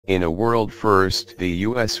In a world first, the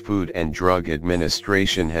U.S. Food and Drug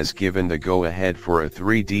Administration has given the go-ahead for a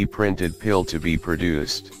 3D printed pill to be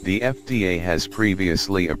produced. The FDA has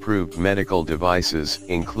previously approved medical devices,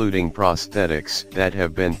 including prosthetics, that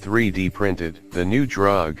have been 3D printed. The new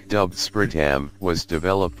drug, dubbed Spritam, was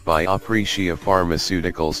developed by Aprecia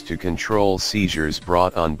Pharmaceuticals to control seizures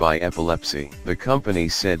brought on by epilepsy. The company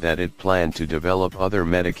said that it planned to develop other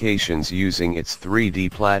medications using its 3D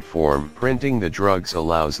platform. Printing the drugs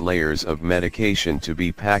allows layers of medication to be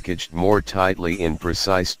packaged more tightly in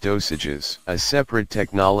precise dosages. A separate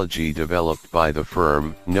technology developed by the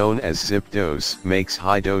firm, known as ZipDose, makes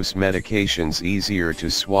high-dose medications easier to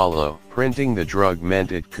swallow. Printing the drug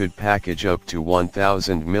meant it could package up to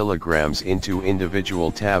 1,000 milligrams into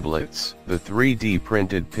individual tablets. The 3D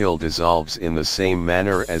printed pill dissolves in the same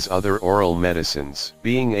manner as other oral medicines.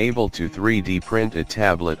 Being able to 3D print a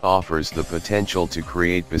tablet offers the potential to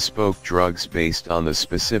create bespoke drugs based on the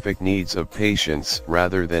specific needs of patients,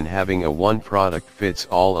 rather than having a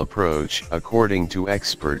one-product-fits-all approach. According to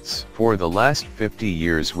experts, for the last 50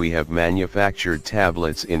 years we have manufactured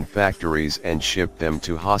tablets in factories and shipped them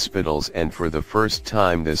to hospitals, and for the first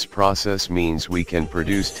time this process means we can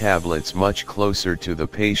produce tablets much closer to the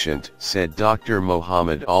patient, said Dr.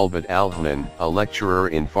 Mohammed Albert Alhanan, a lecturer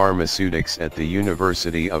in pharmaceutics at the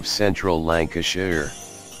University of Central Lancashire.